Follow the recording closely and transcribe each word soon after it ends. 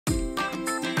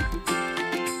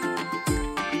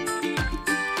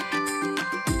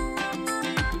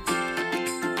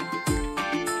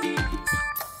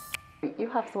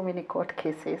have so many court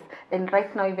cases, and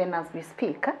right now, even as we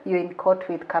speak, you're in court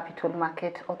with Capital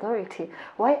Market Authority.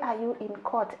 Why are you in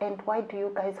court, and why do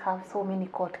you guys have so many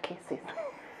court cases?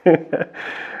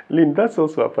 Lynn, that's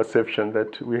also a perception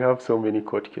that we have so many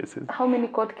court cases. How many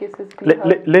court cases do you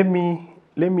have?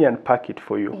 Let me unpack it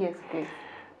for you. Yes, please.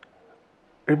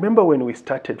 Remember when we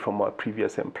started from our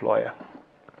previous employer,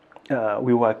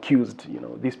 we were accused,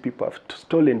 these people have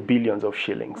stolen billions of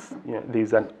shillings.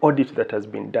 There's an audit that has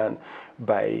been done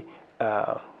by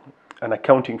an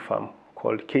accounting firm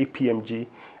called KPMG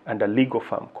and a legal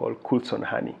firm called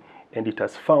Cytonn, and it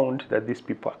has found that these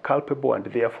people are culpable, and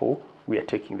therefore we are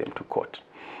taking them to court.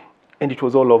 And it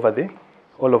was all over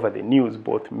the news,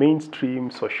 both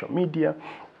mainstream, social media,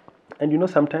 and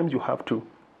sometimes you have to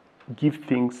give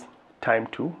things time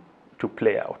to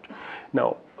play out.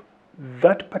 Now,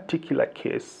 that particular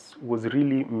case was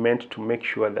really meant to make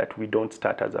sure that we don't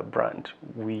start as a brand.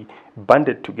 We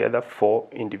banded together 4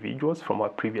 individuals from our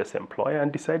previous employer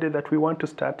and decided that we want to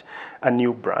start a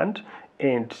new brand,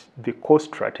 and the core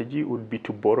strategy would be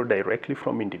to borrow directly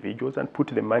from individuals and put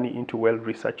the money into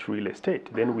well-researched real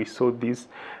estate. Then we saw this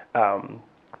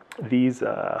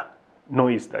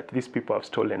noise that these people have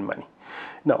stolen money.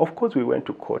 Now, of course, we went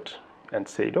to court and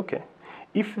said, okay,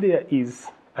 if there is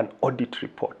an audit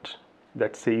report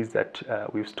that says that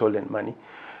we've stolen money,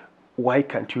 why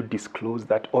can't you disclose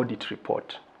that audit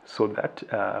report so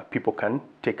that people can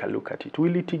take a look at it? We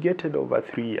litigated over a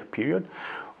 3-year period.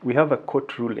 We have a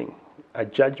court ruling, a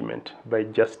judgment by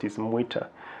Justice Mwita,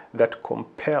 that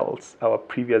compels our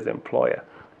previous employer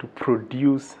to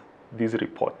produce these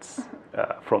reports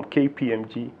from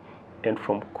KPMG and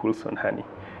from Cytonn.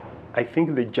 I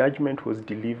think the judgment was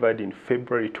delivered in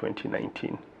February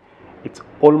 2019. It's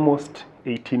almost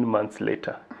 18 months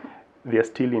later. They are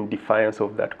still in defiance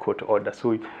of that court order.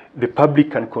 So the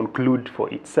public can conclude for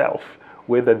itself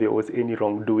whether there was any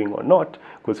wrongdoing or not,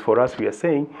 because for us, we are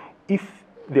saying, if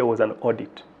there was an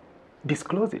audit,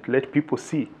 disclose it, let people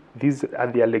see. These are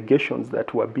the allegations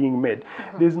that were being made.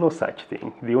 There's no such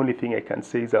thing. The only thing I can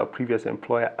say is our previous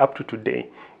employer, up to today,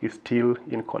 is still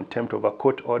in contempt of a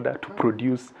court order to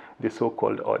produce the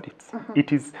so-called audits.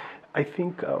 It is, I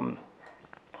think,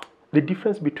 the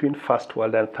difference between first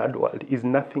world and third world is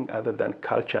nothing other than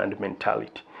culture and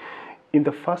mentality. In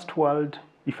the first world,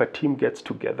 if a team gets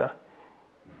together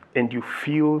and you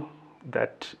feel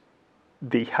that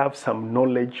they have some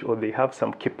knowledge or they have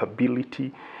some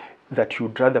capability that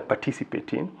you'd rather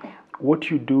participate in, what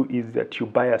you do is that you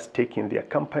buy a stake in their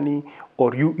company,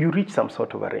 or you reach some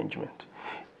sort of arrangement.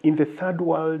 In the third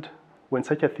world, when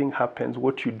such a thing happens,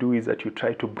 what you do is that you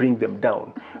try to bring them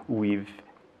down with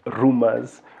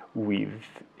rumors,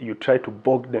 you try to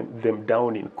bog them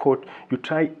down in court. You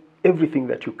try everything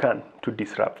that you can to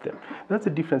disrupt them. That's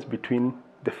the difference between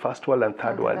the first world and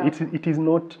third world. It is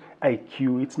not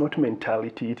IQ, it's not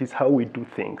mentality, it is how we do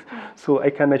things. So I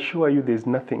can assure you there's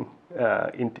nothing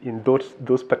in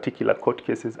those particular court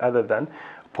cases other than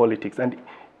politics. And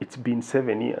it's been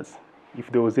 7 years.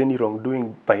 If there was any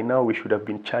wrongdoing, by now we should have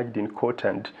been charged in court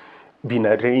and been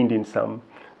arraigned in some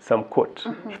court.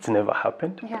 It's never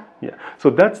happened. Yeah.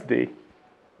 So that's the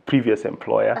previous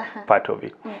employer part of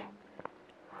it.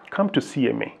 Come to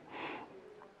CMA.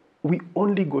 We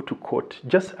only go to court,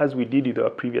 just as we did with our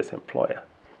previous employer,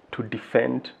 to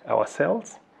defend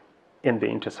ourselves and the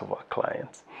interests of our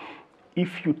clients.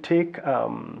 If you take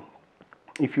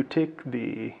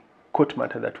the court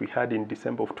matter that we had in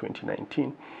December of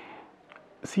 2019,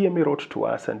 CMA wrote to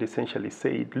us and essentially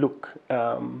said, look,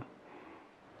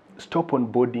 stop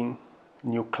onboarding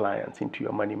new clients into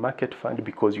your money market fund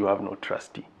because you have no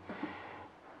trustee.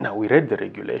 Now, we read the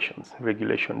regulations.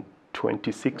 Regulation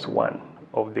 26(1)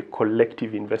 of the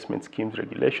Collective Investment Schemes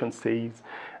Regulation says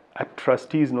a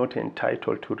trustee is not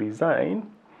entitled to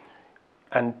resign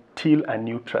until a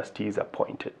new trustee is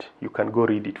appointed. You can go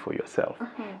read it for yourself.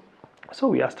 So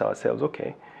we asked ourselves,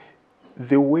 okay,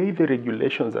 the way the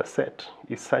regulations are set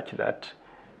is such that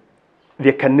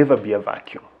there can never be a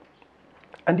vacuum.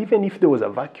 And even if there was a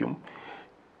vacuum,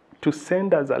 to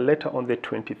send us a letter on the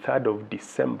 23rd of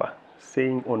December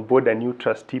saying on board a new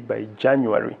trustee by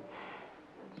January,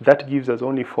 that gives us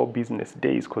only 4 business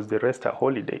days because the rest are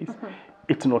holidays.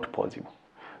 It's not possible.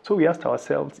 So we asked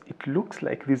ourselves, it looks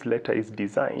like this letter is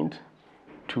designed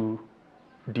to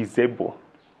disable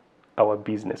our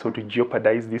business or to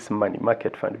jeopardize this money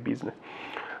market fund business.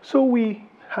 So we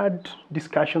had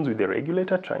discussions with the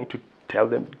regulator trying to tell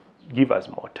them, give us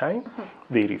more time.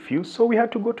 They refused, so we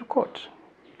had to go to court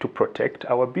to protect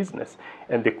our business.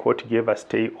 And the court gave a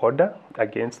stay order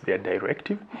against their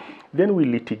directive. Then we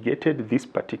litigated this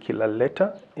particular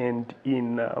letter, and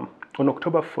on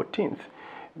October 14th,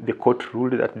 the court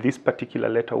ruled that this particular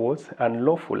letter was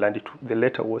unlawful, and the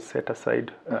letter was set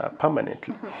aside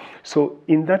permanently. So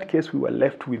in that case, we were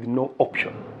left with no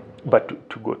option but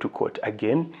to go to court.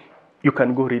 Again, you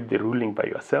can go read the ruling by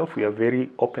yourself. We are very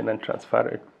open and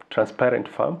transparent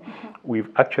firm. We've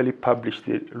actually published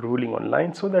the ruling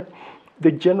online so that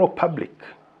the general public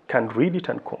can read it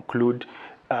and conclude,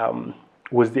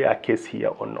 was there a case here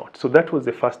or not? So that was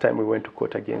the first time we went to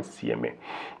court against CMA.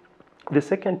 The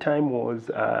second time was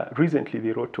recently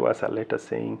they wrote to us a letter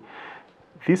saying,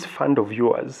 this fund of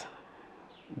yours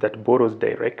that borrows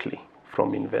directly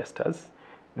from investors,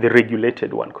 the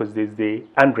regulated one, because there's the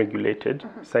unregulated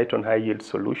Cytonn High Yield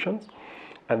Solutions,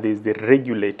 and there's the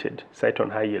regulated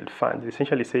Cytonn High Yield Fund. They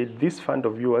essentially say this fund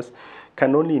of yours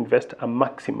can only invest a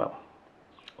maximum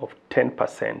of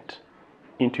 10%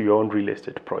 into your own real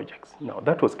estate projects. Now,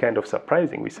 that was kind of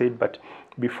surprising. We said, but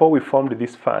before we formed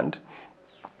this fund,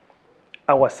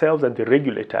 ourselves and the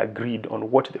regulator agreed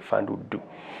on what the fund would do.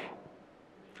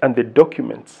 And the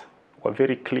documents were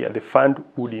very clear. The fund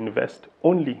would invest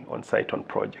only on Cytonn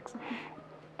projects.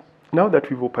 Now that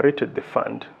we've operated the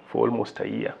fund for almost a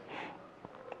year,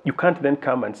 you can't then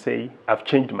come and say, I've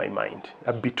changed my mind.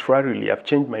 Arbitrarily, I've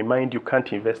changed my mind. You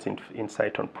can't invest in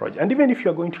Cytonn projects. And even if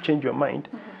you're going to change your mind,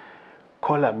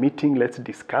 call a meeting, let's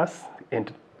discuss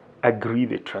and agree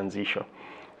the transition.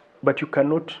 But you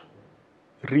cannot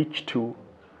reach to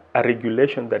a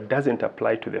regulation that doesn't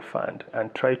apply to the fund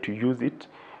and try to use it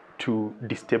to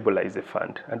destabilize the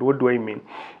fund. And what do I mean?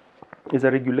 There's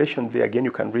a regulation there, again,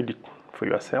 you can read it for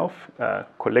yourself,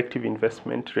 Collective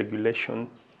Investment Regulation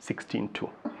 16.2.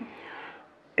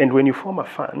 And when you form a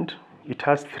fund, it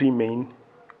has three main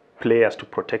players to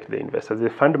protect the investors. The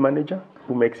fund manager,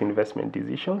 who makes investment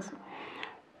decisions.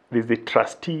 There's the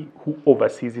trustee who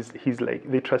oversees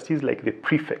the trustee is like the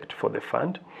prefect for the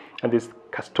fund, and there's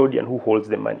custodian who holds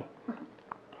the money.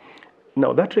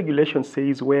 Now, that regulation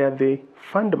says where the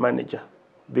fund manager,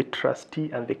 the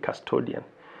trustee, and the custodian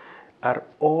are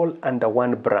all under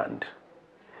one brand,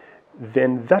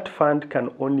 then that fund can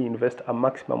only invest a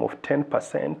maximum of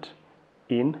 10%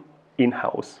 in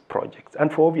in-house projects.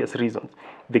 And for obvious reasons,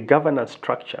 the governance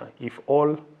structure, if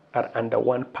all are under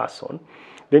one person,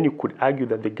 then you could argue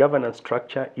that the governance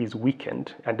structure is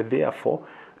weakened, and therefore,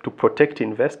 to protect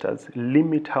investors,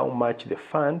 limit how much the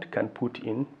fund can put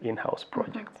in in-house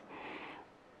projects.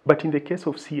 But in the case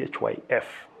of CHYF,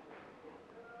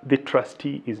 the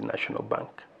trustee is National Bank.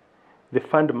 The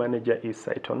fund manager is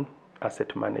Cytonn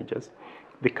Asset Managers.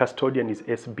 The custodian is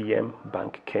SBM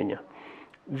Bank Kenya.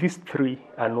 These three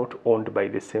are not owned by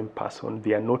the same person.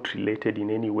 They are not related in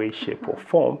any way, shape, or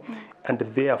form, and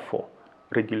therefore,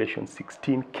 Regulation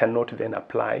 16 cannot then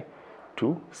apply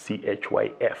to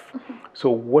CHYF. So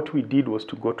what we did was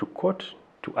to go to court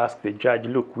to ask the judge,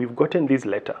 look, we've gotten this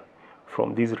letter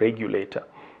from this regulator.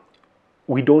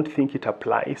 We don't think it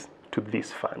applies to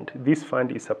this fund. This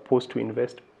fund is supposed to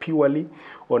invest purely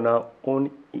on our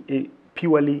own,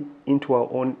 purely into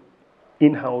our own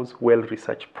in-house,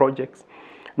 well-researched projects.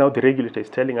 Now the regulator is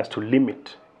telling us to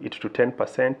limit it to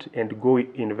 10% and go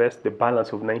invest the balance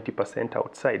of 90%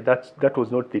 outside. That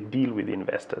was not the deal with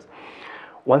investors.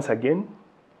 Once again,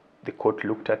 the court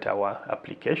looked at our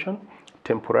application,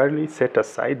 temporarily set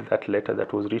aside that letter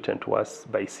that was written to us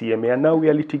by CMA, and now we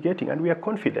are litigating, and we are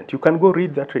confident. You can go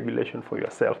read that regulation for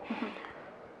yourself.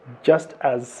 Just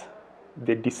as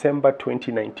the December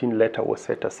 2019 letter was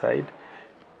set aside,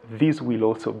 this will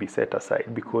also be set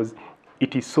aside, because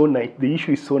it is so the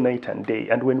issue is so night and day.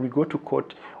 And when we go to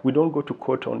court, we don't go to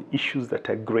court on issues that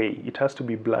are gray. It has to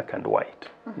be black and white.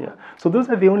 Yeah. So those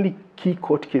are the only key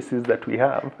court cases that we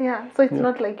have. Yeah. So it's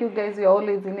not like you guys, you're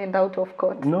always in and out of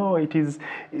court. No,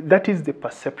 that is the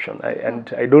perception.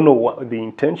 And I don't know what the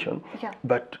intention,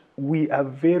 but we are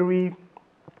very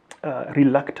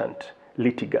reluctant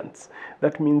litigants.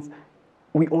 That means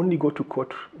we only go to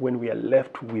court when we are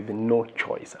left with no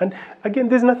choice. And again,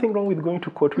 there's nothing wrong with going to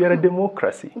court. We are a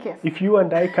democracy. Yes. If you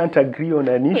and I can't agree on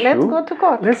an issue, let's go to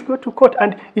court. Let's go to court.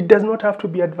 And it does not have to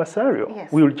be adversarial.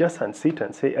 Yes. We will just sit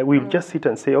and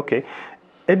say, okay,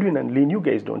 Edwin and Lynn, you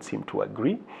guys don't seem to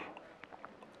agree.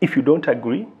 If you don't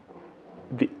agree,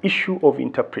 the issue of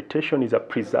interpretation is a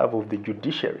preserve of the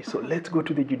judiciary. So let's go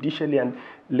to the judiciary and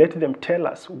let them tell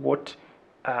us what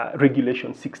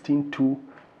Regulation 16.2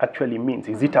 actually means.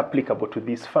 Is it applicable to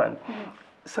this fund?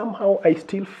 Somehow I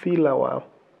still feel our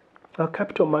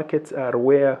capital markets are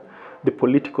where the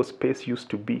political space used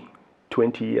to be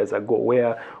 20 years ago,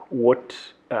 where what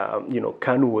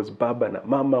Kanu was Baba and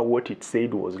Mama, what it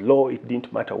said was law. It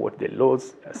didn't matter what the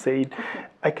laws said.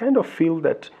 I kind of feel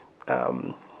that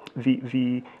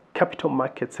the capital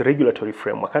markets regulatory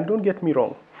framework, and don't get me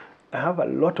wrong, I have a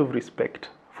lot of respect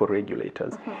for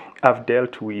regulators. I've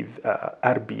dealt with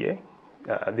RBA,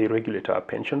 they regulate our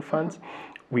pension funds.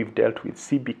 We've dealt with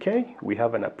CBK. We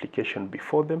have an application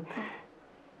before them.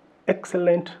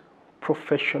 Excellent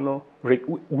professional.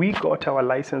 We got our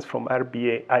license from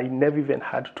RBA. I never even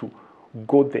had to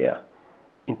go there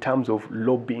in terms of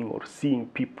lobbying or seeing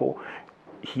people.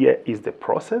 Here is the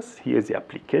process, here is the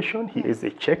application, here is the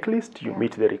checklist, you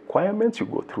meet the requirements, you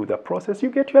go through the process,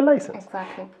 you get your license.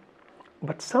 Exactly.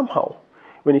 But somehow,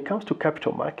 when it comes to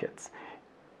capital markets,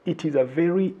 it is a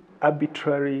very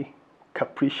arbitrary,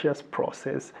 capricious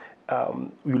process.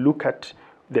 You look at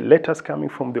the letters coming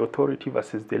from the authority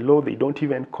versus the law, they don't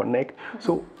even connect.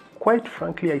 So quite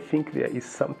frankly, I think there is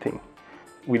something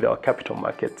with our capital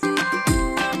markets.